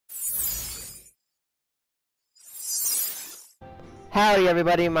Howdy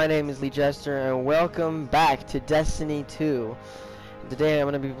everybody, my name is Li-jester and welcome back to Destiny 2. Today I'm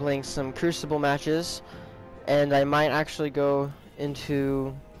going to be playing some Crucible matches, and I might actually go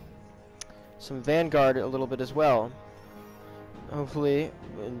into some Vanguard a little bit as well. Hopefully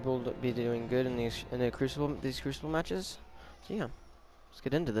we'll be doing good in these Crucible matches. So yeah, let's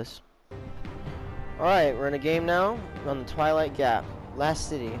get into this. Alright, we're in a game now on the Twilight Gap, last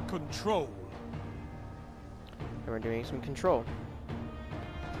city. Control. And we're doing some control.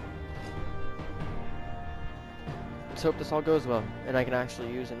 Let's hope this all goes well, and I can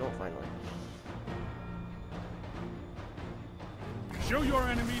actually use a note finally. Show your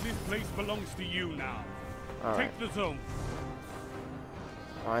enemy this place belongs to you now. Take the zone.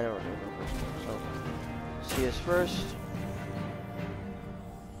 Oh, I know we're gonna go first. So, see us first.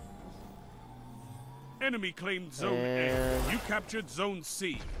 Enemy claimed zone A. You captured zone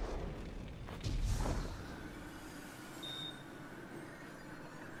C.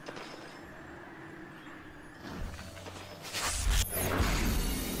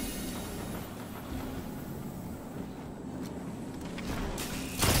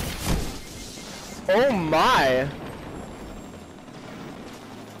 Oh my!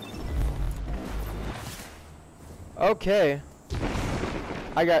 Okay.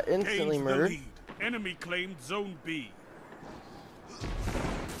 I got instantly murdered. Enemy claimed zone B.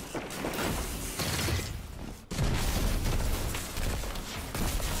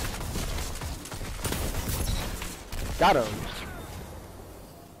 Got him.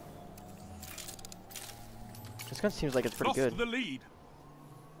 This gun seems like it's pretty good. The lead.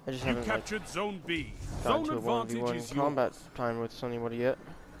 I just you haven't captured zone B. Gotten Zone to a 1v1 combat time with anybody yet.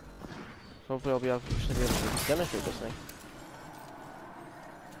 So hopefully I'll be able to demonstrate this thing.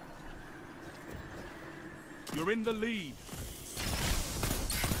 You're in the lead.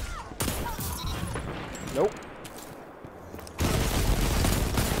 Nope.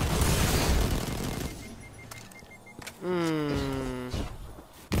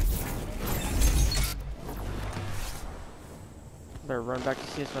 Better run back to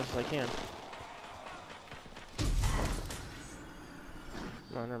see as fast as I can.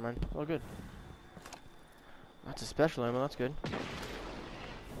 No, never mind. All good. That's a special ammo, that's good.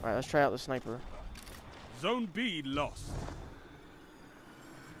 Alright, let's try out the sniper. Zone B lost.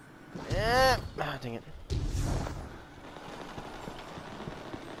 Yeah. Ah, dang it.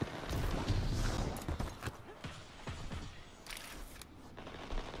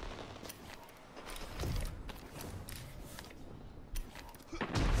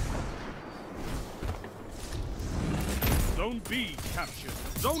 Zone B captured.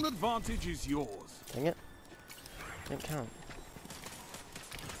 Zone advantage is yours. Dang it. Didn't count.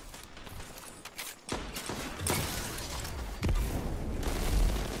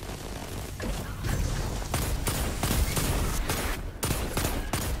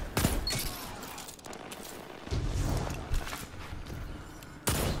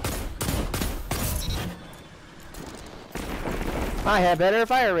 I have better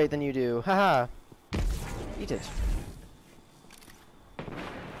fire rate than you do. Haha. Eat it.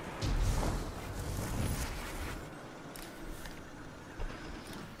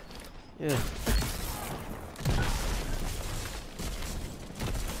 Yeah.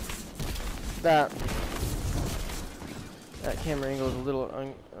 That camera angle is a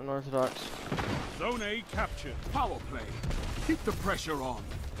little unorthodox. Zone A captured. Power play. Keep the pressure on.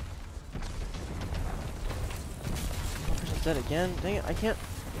 Dead again? Dang it, I can't.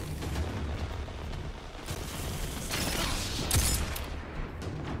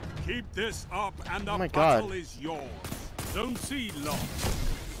 Keep this up and the battle is yours. Zone C lost.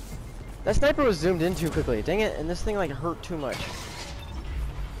 That sniper was zoomed in too quickly. Dang it, and this thing like hurt too much.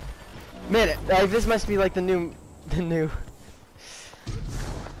 Man, this must be like the new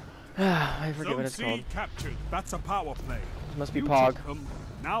I forget what it's called. Zone C captured. That's a power play. This must be POG.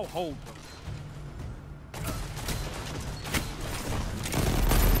 Now hold them.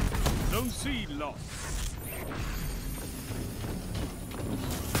 Zone C lost.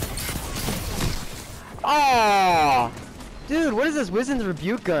 Oh, dude, what is this Wisdom's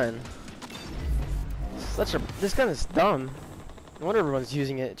Rebuke gun? This gun is dumb. No wonder everyone's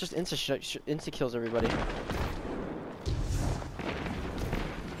using it. It just insta kills everybody.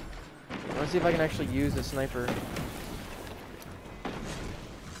 Let's see if I can actually use the sniper.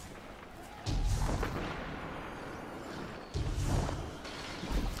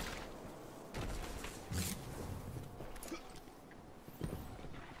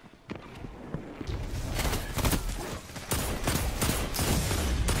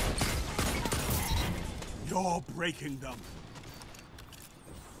 You're breaking them.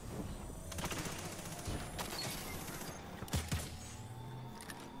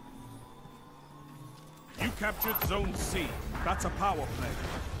 captured Zone C. That's a power play.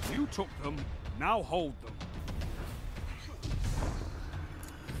 You took them, now hold them.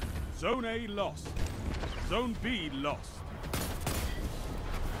 Zone A lost. Zone B lost.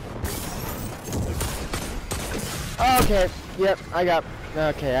 Okay, yep, I got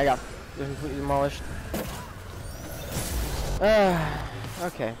completely demolished.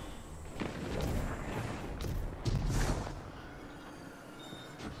 Okay.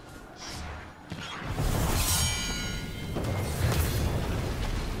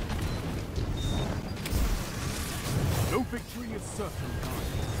 No victory is certain,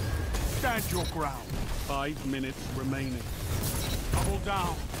 guys. Stand your ground. 5 minutes remaining. Double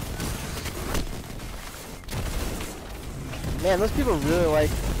down. Man, those people really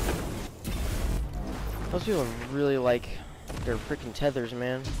like their freaking tethers,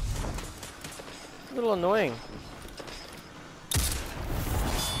 man. A little annoying.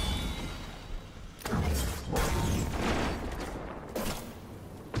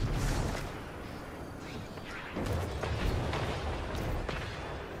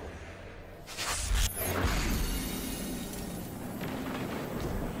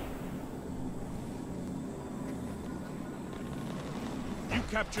 You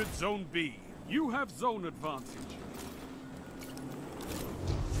captured Zone B. You have zone advantage.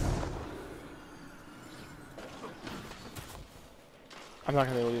 I'm not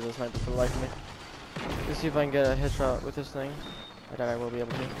gonna be able to use this sniper for the life of me. Let's see if I can get a headshot with this thing. I doubt I will be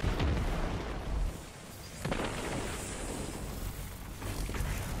able to.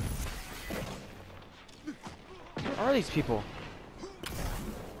 Where are these people?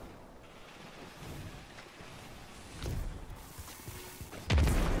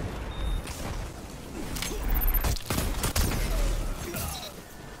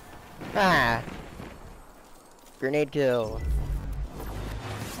 Ah! Grenade kill.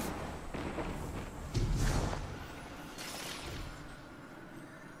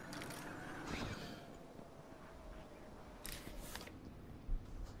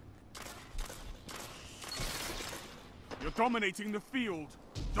 You're dominating the field.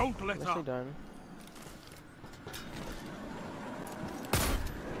 Don't let Nicely up. done.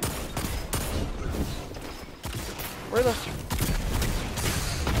 Where the?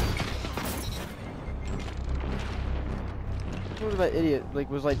 What that idiot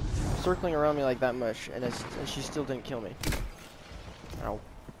was circling around me like that much, and she still didn't kill me. Ow.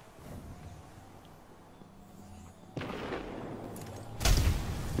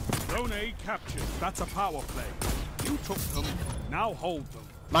 Zone A captured. That's a power play. You took them, now hold them.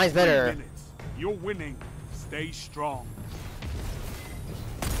 Mine's 3 better. minutes. You're winning. Stay strong.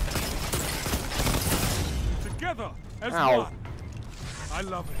 Together as Ow. one. I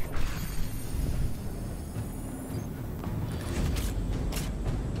love it.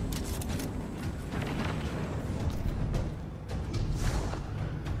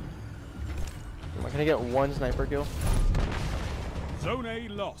 Can I get one sniper kill? Zone A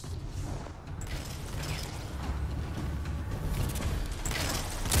lost.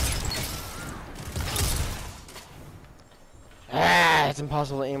 Ah, it's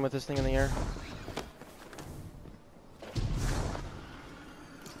impossible to aim with this thing in the air.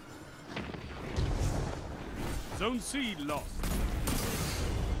 Zone C lost.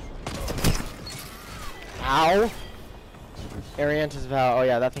 Ow! Arianta's Vow. Oh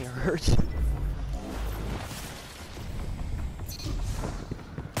yeah, that thing hurts.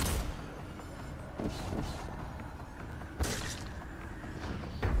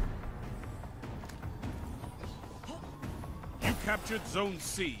 You captured Zone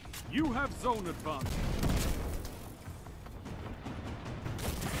C. You have zone advantage.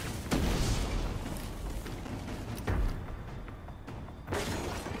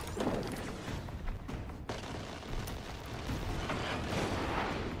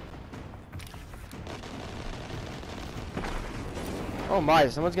 Oh my,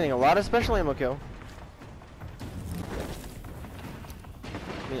 someone's getting a lot of special ammo kill.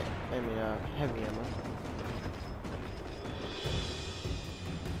 Yeah, heavy ammo.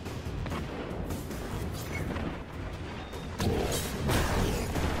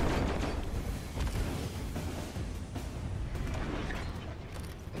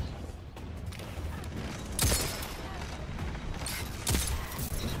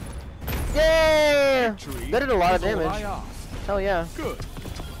 Yeah! That did a lot of damage. Hell yeah. Good.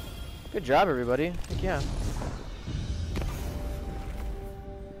 Good job, everybody. Heck yeah.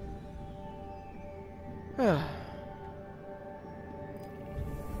 That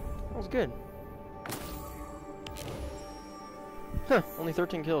was good. Huh, only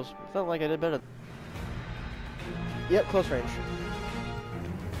 13 kills. Felt like I did better. Yep, close range.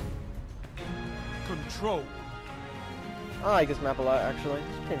 control. I like this map a lot, actually.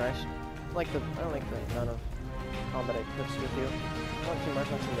 It's pretty nice. I don't like the amount of combat it puts with you. Not too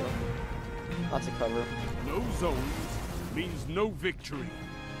much, not too little. Lots of cover. No zones means no victory.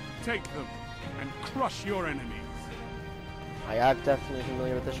 Take them and crush your enemies. I am definitely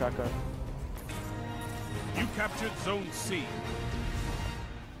familiar with the shotgun. You captured Zone C.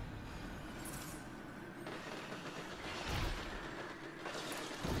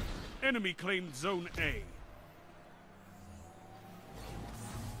 Enemy claimed Zone A.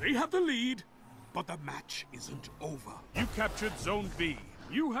 They have the lead, but the match isn't over. You captured Zone B.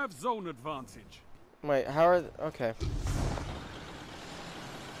 You have zone advantage. Wait, how are okay.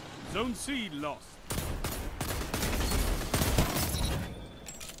 Zone C lost.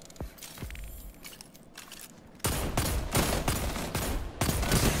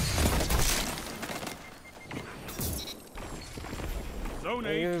 Zone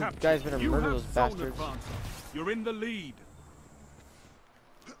A You captured. guys better You murder have those zone bastards. advantage. You're in the lead.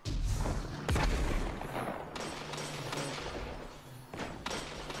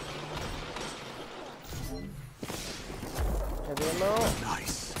 Heavy ammo.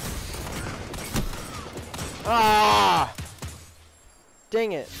 Nice. Ah!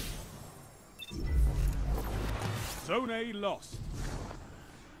 Dang it. Zone A lost.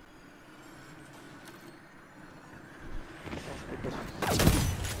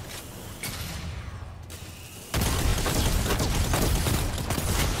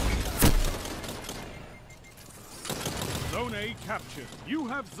 Zone A captured. You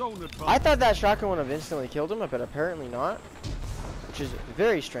have zone advantage. I thought that shotgun would have instantly killed him, but apparently not. Which is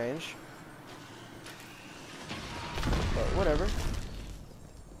very strange. But whatever.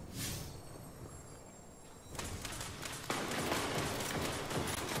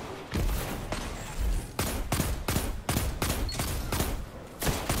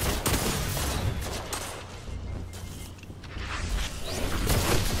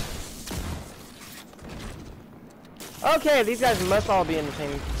 Okay, these guys must all be in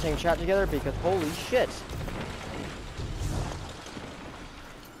the same chat together because holy shit.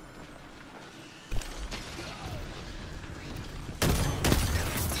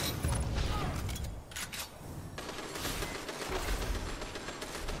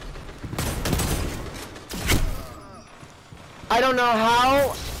 I don't know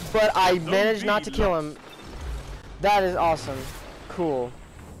how, but I managed not to kill him. That is awesome. Cool.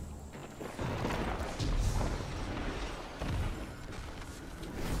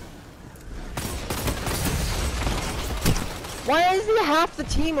 Why is he half the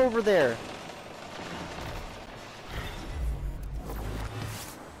team over there?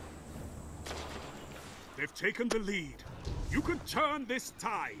 They've taken the lead. You can turn this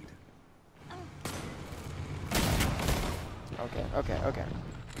tide. Okay.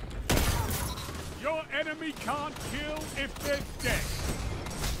 Your enemy can't kill if they're dead.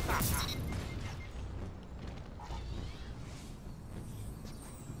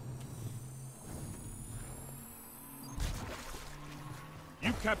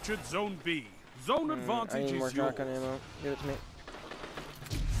 You captured Zone B. Zone I advantage need more is yours. shotgun ammo. Give it to me.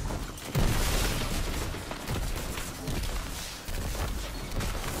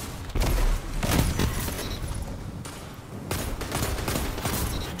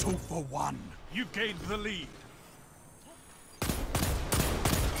 Two for one. You gained the lead.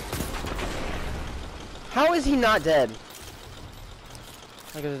 How is he not dead?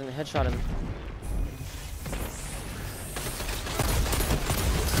 Like I didn't headshot him.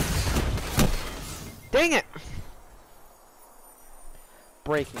 Dang it!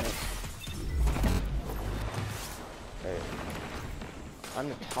 Breaking it. Okay. I'm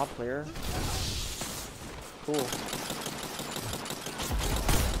the top player. Cool.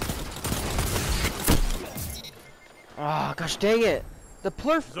 Ah, gosh dang it! The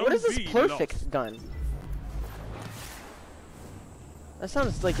plurf. What is this perfect gun? That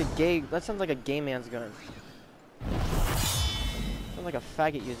sounds like a gay. That sounds like a gay man's gun. Sounds like a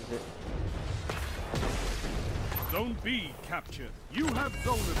faggot uses it. Zone B captured. You have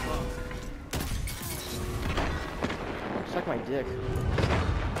zone advantage. Suck my dick.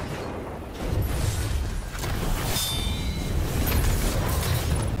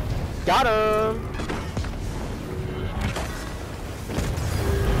 Got him!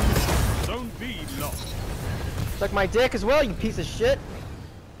 Zone B lost. Suck my dick as well, you piece of shit!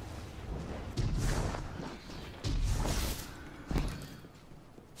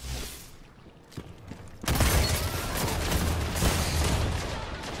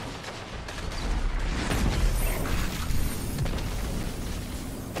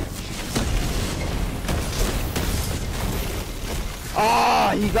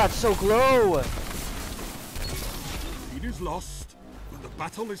 Ah, he got so low. is lost, but the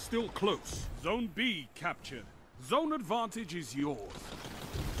battle is still close. Zone B captured. Zone advantage is yours.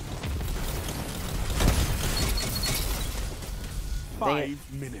 Dang it.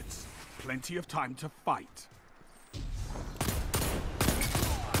 5 minutes. Plenty of time to fight.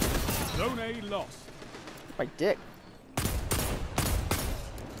 Zone A lost. My dick.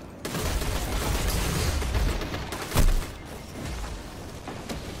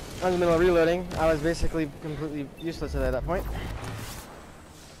 I was in the middle of reloading. I was basically completely useless at that point.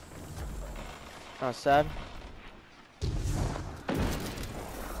 I was sad.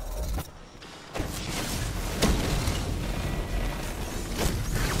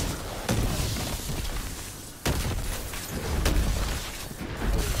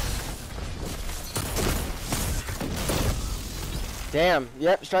 Damn,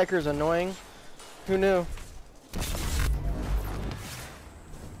 yep, Striker's annoying. Who knew?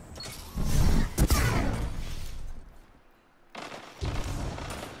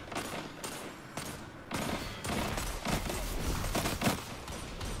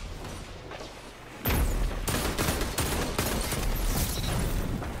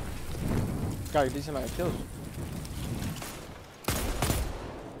 Got a decent amount of kills.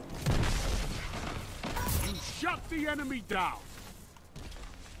 You shut the enemy down.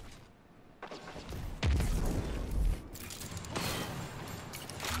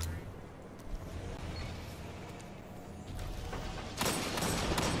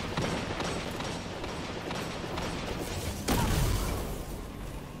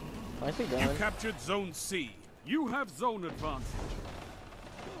 Nicely You done. captured Zone C. You have zone advantage.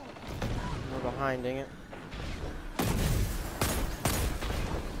 We're behind, dang it.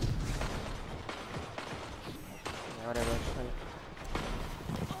 Yeah, whatever.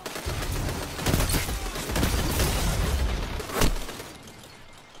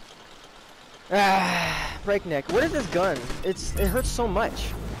 Breakneck. What is this gun? It hurts so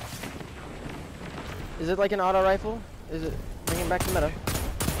much. Is it like an auto rifle? Is it bringing back the meta?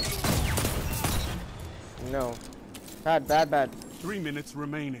 No. Bad, bad, bad. 3 minutes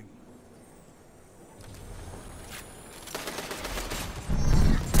remaining.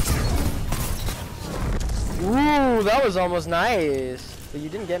 Ooh, that was almost nice. But you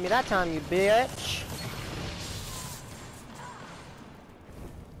didn't get me that time, you bitch.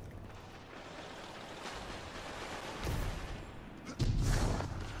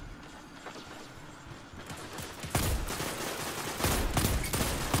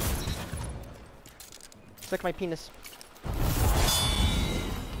 Suck my penis.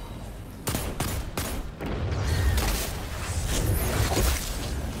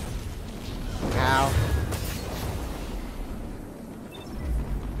 Ow.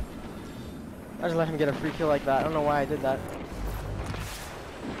 I just let him get a free kill like that. I don't know why I did that.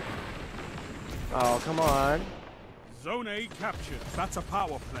 Oh, come on. Zone A captured. That's a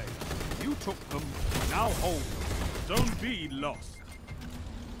power play. You took them. Now hold them. Zone B lost.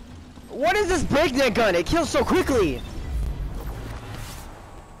 What is this breakneck gun? It kills so quickly.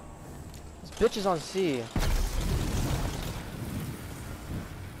 This bitch is on C.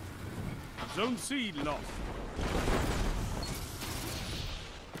 Zone C lost.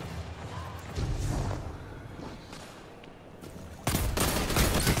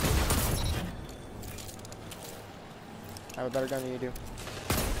 I have a better gun than you do.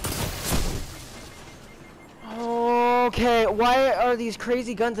 Okay, why are these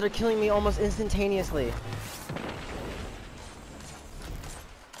crazy guns that are killing me almost instantaneously?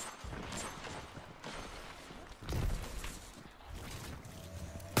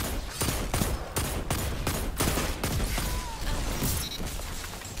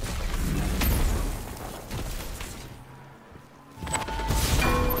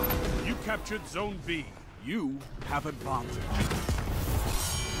 You captured Zone B. You have advantage.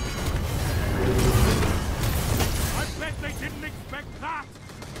 I bet they didn't expect that!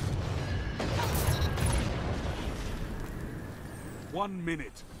 1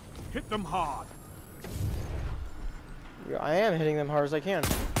 minute. Hit them hard. Yeah, I am hitting them hard as I can.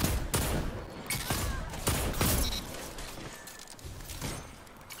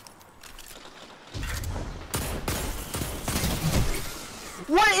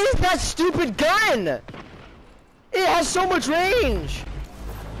 What is that stupid gun? It has so much range.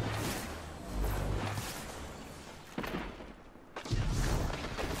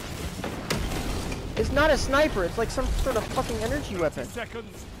 It's not a sniper, it's like some sort of fucking energy weapon.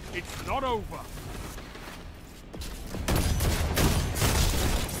 Seconds. It's not over.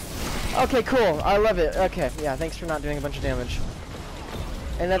 Okay, cool. I love it. Okay, yeah, thanks for not doing a bunch of damage.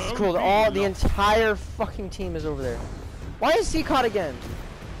 And that's cool. The entire fucking team is over there. Why is C caught again?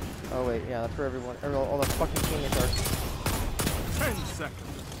 Oh wait, yeah, that's where everyone, all the fucking teammates are. 10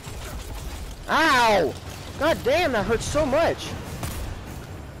 seconds. Ow! God damn, that hurts so much.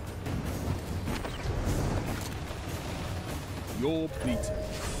 You're beaten.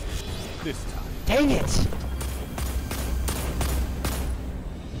 This time. Dang it!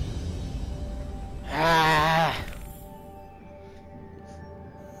 Ah!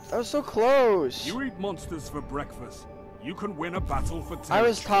 That was so close. You eat monsters for breakfast. You can win a battle for territory. I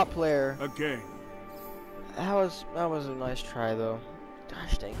was top player. Again. That was a nice try though.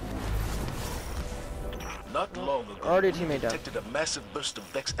 Gosh dang. Not long ago, Already a we teammate down. detected a massive burst of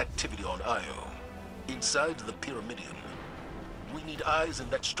Vex activity on Io, inside the Pyramidion. We need eyes in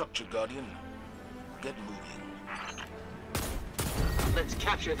that structure, Guardian. Get moving. Let's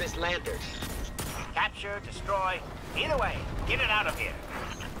capture this lander. Capture, destroy. Either way, get it out of here.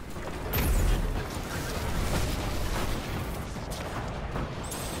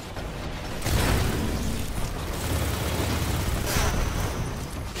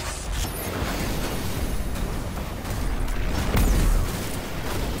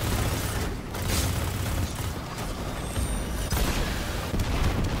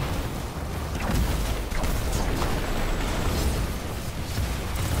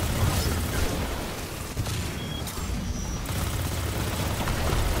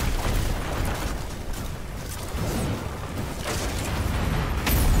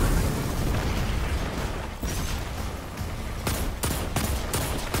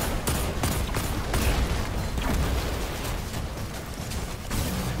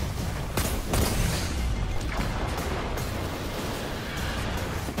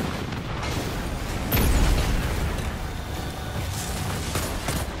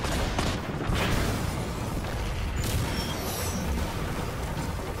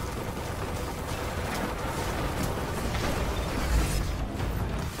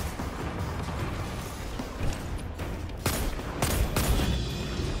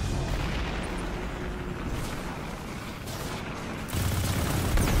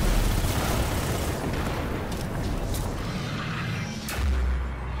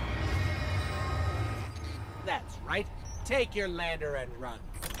 That's right. Take your lander and run.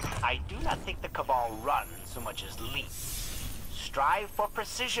 I do not think the Cabal run so much as leap. Strive for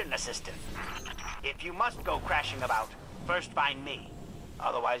precision, assistant. If you must go crashing about, first find me.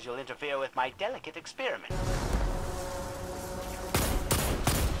 Otherwise you'll interfere with my delicate experiment.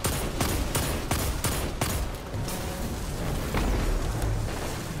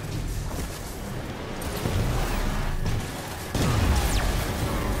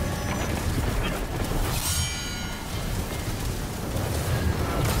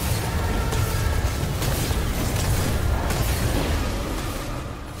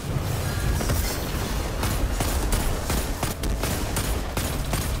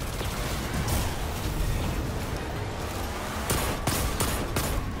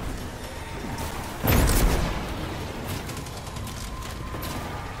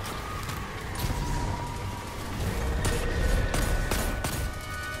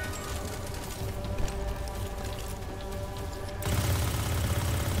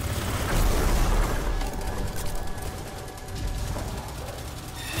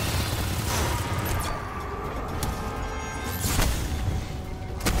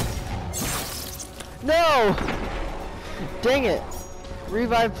 No! Dang it!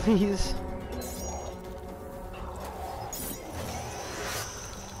 Revive, please.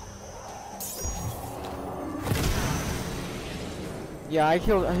 Yeah, I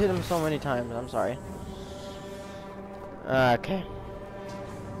hit him so many times. I'm sorry. Okay.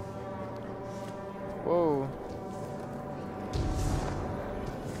 Whoa.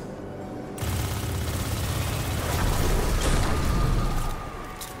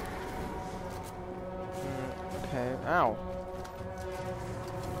 Okay. Ow.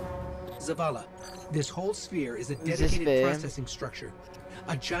 Zavala, this whole sphere is a dedicated processing structure.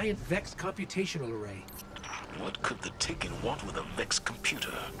 A giant Vex computational array. What could the Taken want with a Vex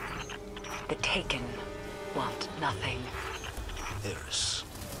computer? The Taken want nothing. Eris.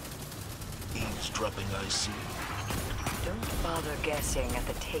 Eavesdropping, I see. Don't bother guessing at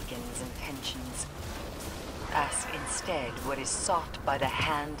the Taken's intentions. Ask instead what is sought by the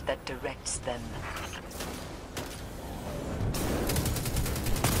hand that directs them.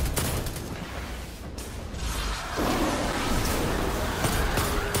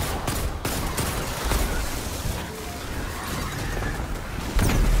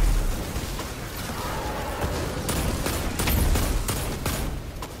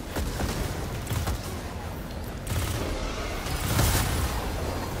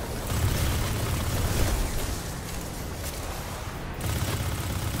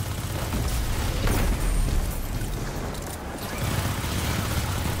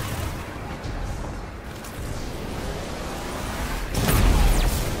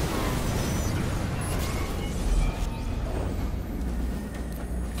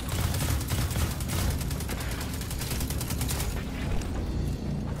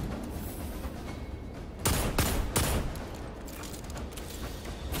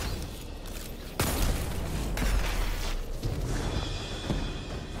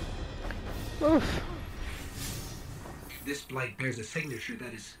 Oof. This blight bears a signature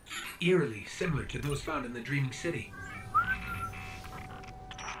that is eerily similar to those found in the Dreaming City.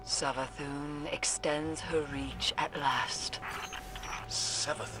 Savathun extends her reach at last.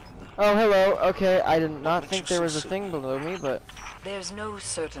 Savathun. Oh, hello. Okay, I did not think there was a thing below me, but There's no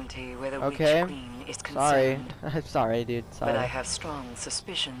certainty where the okay. Witch Queen is Sorry. concerned. Sorry, dude. Sorry. But I have strong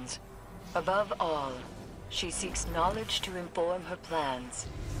suspicions. Above all, she seeks knowledge to inform her plans,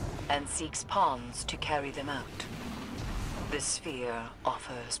 and seeks pawns to carry them out. The sphere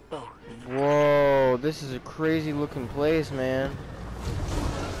offers both. Whoa, this is a crazy looking place, man.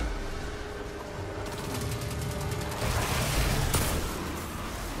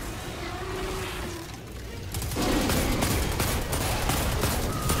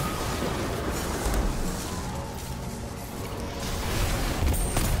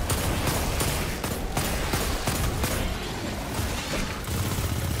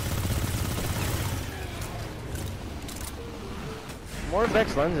 More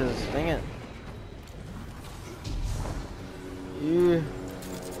Vex lenses, dang it. Yeah.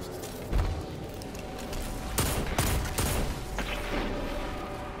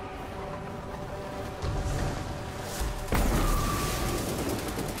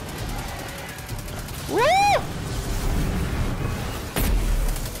 Woo!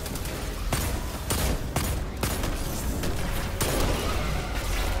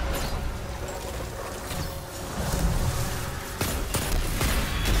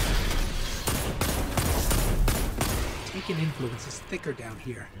 Taken influence is thicker down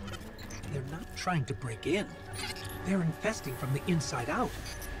here. They're not trying to break in. They're infesting from the inside out.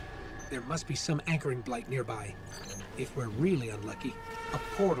 There must be some anchoring blight nearby. If we're really unlucky, a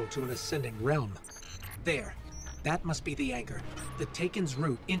portal to an ascending realm. There. That must be the anchor. The Taken's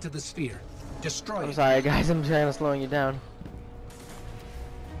route into the sphere. Destroy I'm it. sorry, guys. I'm trying to slowing you down.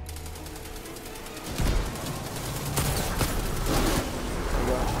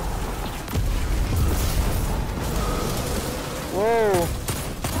 Whoa!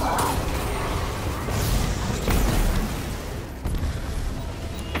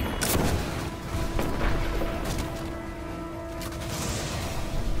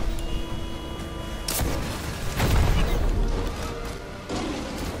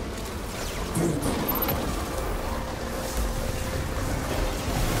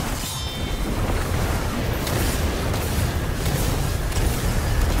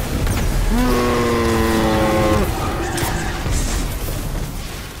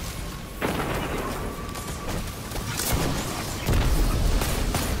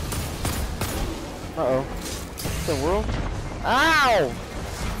 Uh-oh. The world? Ow!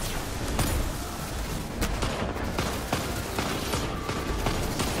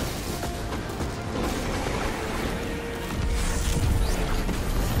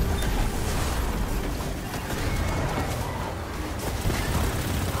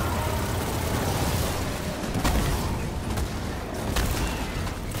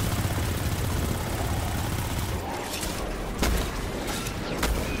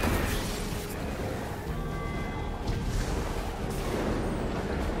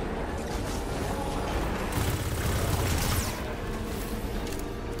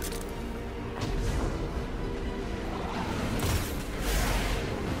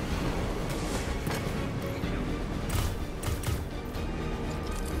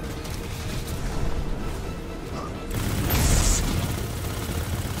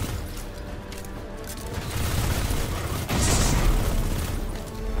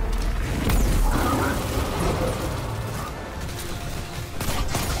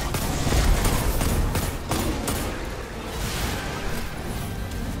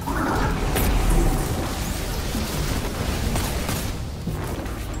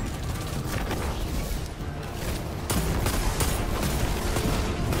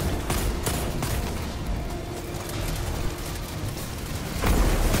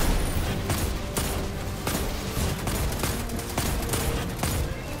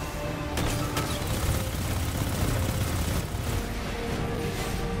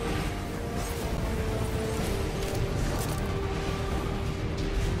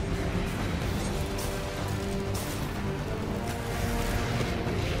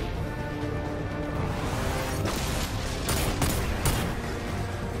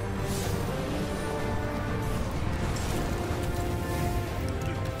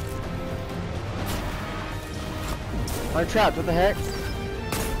 I'm trapped, what the heck?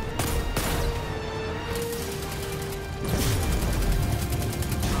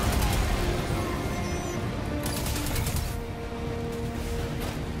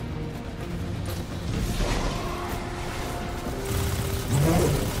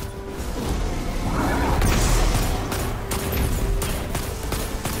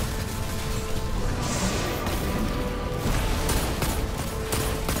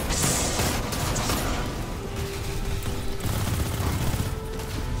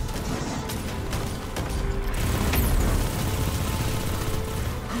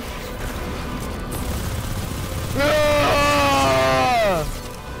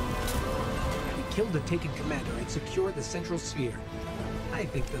 Kill the taken commander and secure the central sphere. I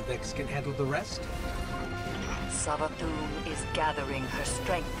think the Vex can handle the rest. Savathûn is gathering her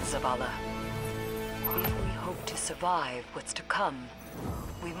strength, Zavala. If we hope to survive what's to come,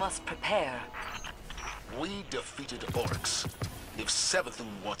 we must prepare. We defeated orcs. If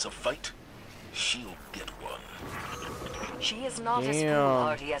Savathûn wants a fight, she'll get one. She is not as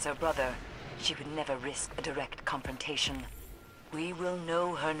foolhardy as her brother. She would never risk a direct confrontation. We will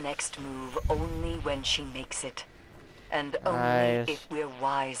know her next move only when she makes it. And only if we're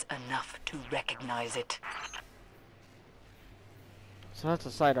wise enough to recognize it. So that's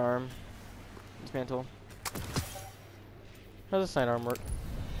a sidearm. Dismantle. How does a sidearm work?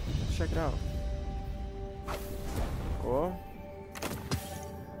 Let's check it out. Cool.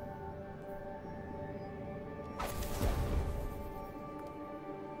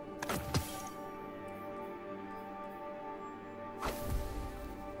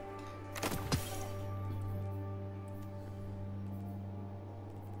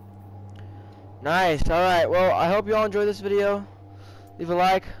 Nice. Alright, well, I hope you all enjoyed this video. Leave a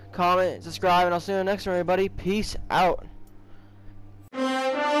like, comment, subscribe, and I'll see you in the next one, everybody. Peace out.